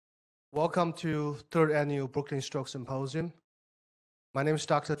Welcome to third annual Brooklyn Stroke Symposium. My name is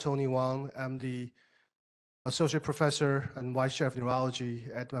Dr. Tony Wang. I'm the Associate Professor and Vice Chair of Neurology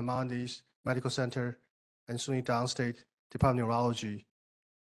at Maimonides Medical Center and SUNY Downstate Department of Neurology.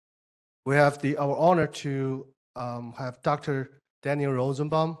 We have our honor to have Dr. Daniel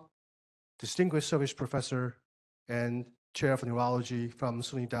Rosenbaum, Distinguished Service Professor and Chair of Neurology from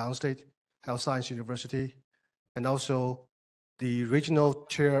SUNY Downstate Health Science University, and also the Regional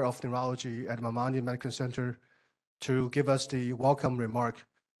Chair of Neurology at Maimonides Medical Center, to give us the welcome remark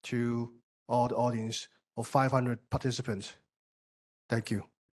to all the audience of 500 participants. Thank you.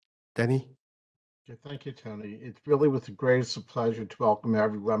 Danny? Okay, thank you, Tony. It's really with the greatest pleasure to welcome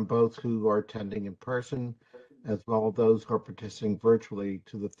everyone, both who are attending in person, as well as those who are participating virtually,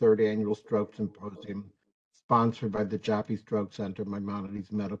 to the third annual Stroke Symposium, sponsored by the Jaffe Stroke Center,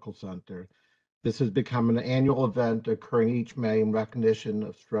 Maimonides Medical Center. This has become an annual event occurring each May in recognition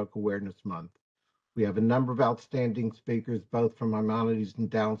of Stroke Awareness Month. We have a number of outstanding speakers, both from Maimonides and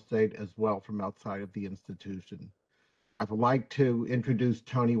Downstate, as well from outside of the institution. I would like to introduce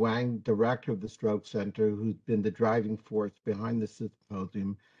Tony Wang, Director of the Stroke Center, who's been the driving force behind the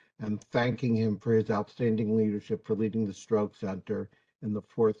symposium, and thanking him for his outstanding leadership for leading the Stroke Center in the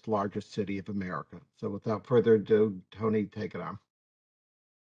fourth largest city of America. So without further ado, Tony, take it on.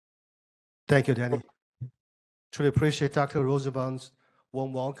 Thank you, Danny. Truly appreciate Dr. Rosenbaum's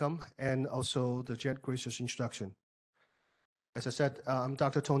warm welcome and also the gracious introduction. As I said, I'm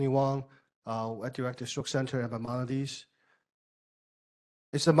Dr. Tony Wang, at Director Stroke Center at Maimonides.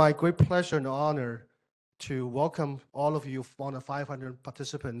 It's my great pleasure and honor to welcome all of you, more than 500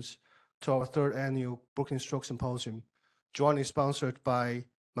 participants, to our third annual Brooklyn Stroke Symposium, jointly sponsored by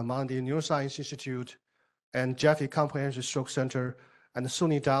Maimonides Neuroscience Institute and Jaffe Comprehensive Stroke Center and the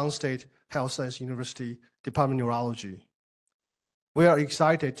SUNY Downstate Health Science University Department of Neurology. We are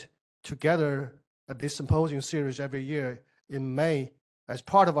excited to gather at this symposium series every year in May as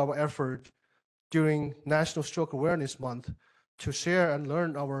part of our effort during National Stroke Awareness Month to share and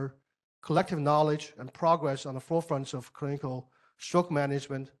learn our collective knowledge and progress on the forefronts of clinical stroke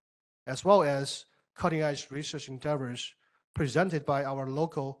management, as well as cutting-edge research endeavors presented by our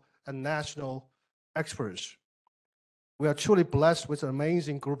local and national experts. We are truly blessed with an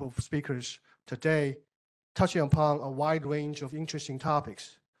amazing group of speakers today, touching upon a wide range of interesting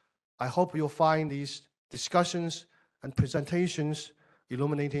topics. I hope you'll find these discussions and presentations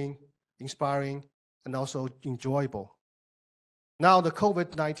illuminating, inspiring, and also enjoyable. Now the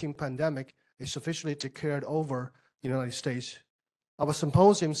COVID-19 pandemic is officially declared over in the United States. Our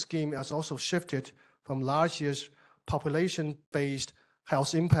symposium scheme has also shifted from last year's population-based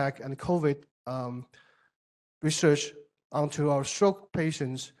health impact and COVID research onto our stroke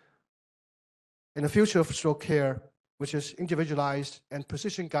patients in the future of stroke care, which is individualized and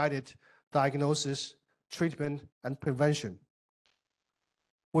precision-guided diagnosis, treatment, and prevention.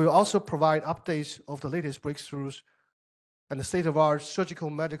 We will also provide updates of the latest breakthroughs and the state-of-the-art surgical,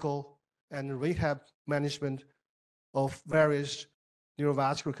 medical, and rehab management of various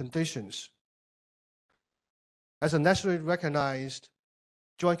neurovascular conditions. As a nationally recognized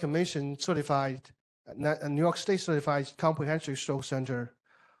Joint Commission certified and New York State certified comprehensive stroke center,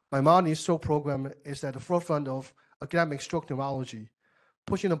 Maimonides stroke program is at the forefront of academic stroke neurology,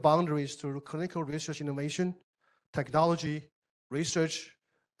 pushing the boundaries through clinical research innovation, technology, research,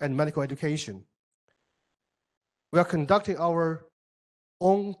 and medical education. We are conducting our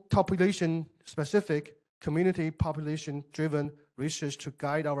own population-specific, community population-driven research to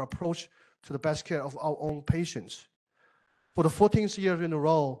guide our approach to the best care of our own patients. For the 14th year in a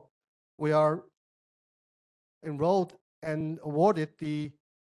row, we are enrolled and awarded the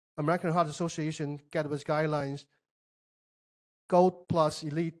American Heart Association Gateway Guidelines Gold Plus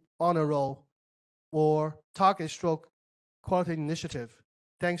Elite Honor Roll for Target Stroke Quality Initiative,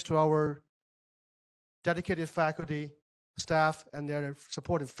 thanks to our dedicated faculty, staff, and their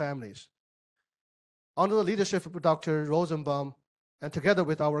supportive families. Under the leadership of Dr. Rosenbaum, and together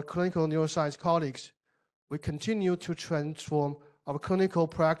with our clinical neuroscience colleagues, we continue to transform our clinical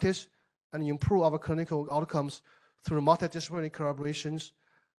practice and improve our clinical outcomes through multidisciplinary collaborations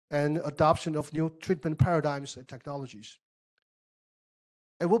and adoption of new treatment paradigms and technologies.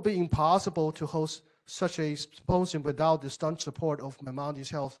 It would be impossible to host such a symposium without the staunch support of Maimonides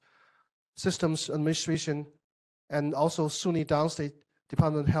Health Systems Administration and also SUNY Downstate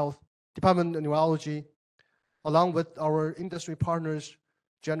Department of Health, Department of Neurology, along with our industry partners'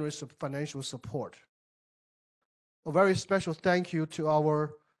 generous financial support. A very special thank you to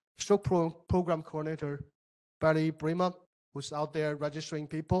our stroke program coordinator, Betty Brima, who's out there registering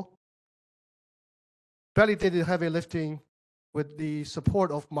people. Betty did the heavy lifting with the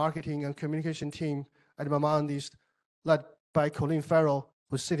support of marketing and communication team at Maimonides, led by Colleen Farrell,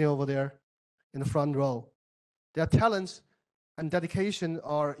 who's sitting over there in the front row. Their talents and dedication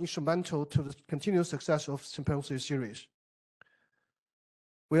are instrumental to the continued success of Symposium series.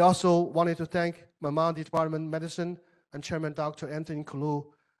 We also wanted to thank Maimonides Department of Medicine and Chairman Dr. Anthony Kalu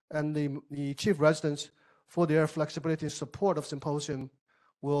and the chief residents for their flexibility and support of Symposium.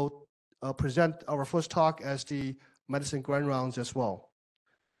 We'll present our first talk as the medicine grand rounds as well.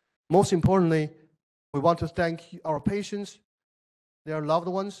 Most importantly, we want to thank our patients, their loved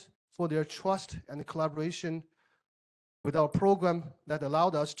ones, for their trust and collaboration with our program that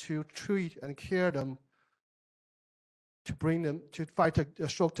allowed us to treat and care them, to bring them to fight a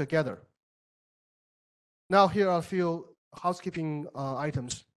stroke together. Now, here are a few housekeeping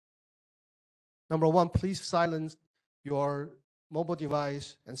items. Number one, please silence your mobile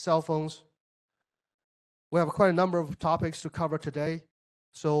device and cell phones. We have quite a number of topics to cover today,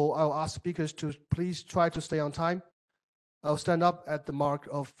 so I'll ask speakers to please try to stay on time. I'll stand up at the mark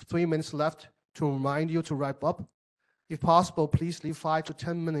of 3 minutes left to remind you to wrap up. If possible, please leave 5 to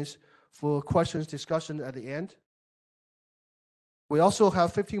 10 minutes for questions discussion at the end. We also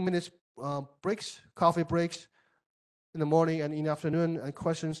have 15 minutes breaks, coffee breaks in the morning and in the afternoon, and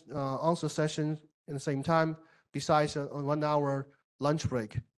questions answer sessions in the same time, besides a 1 hour lunch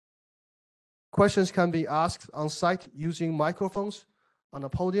break. Questions can be asked on site using microphones on the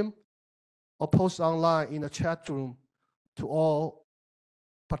podium or post online in the chat room to all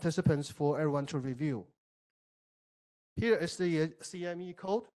participants for everyone to review. Here is the CME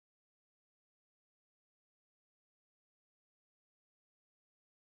code.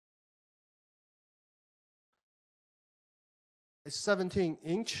 It's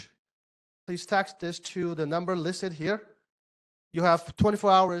 17-inch. Please text this to the number listed here. You have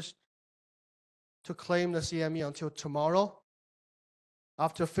 24 hours to claim the CME until tomorrow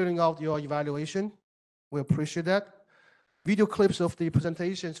after filling out your evaluation. We appreciate that. Video clips of the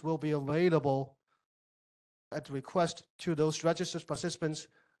presentations will be available at request to those registered participants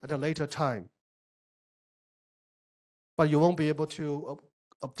at a later time. But you won't be able to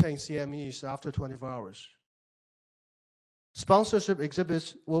obtain CMEs after 24 hours. Sponsorship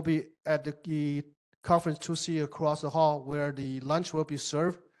exhibits will be at the conference 2C across the hall, where the lunch will be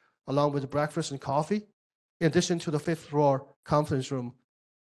served along with breakfast and coffee, in addition to the 5th floor conference room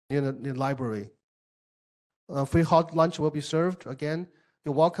in the library. Free hot lunch will be served. Again,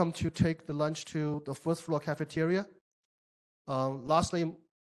 you're welcome to take the lunch to the 4th floor cafeteria. Lastly,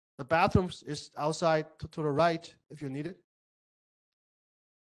 the bathrooms is outside to the right if you need it.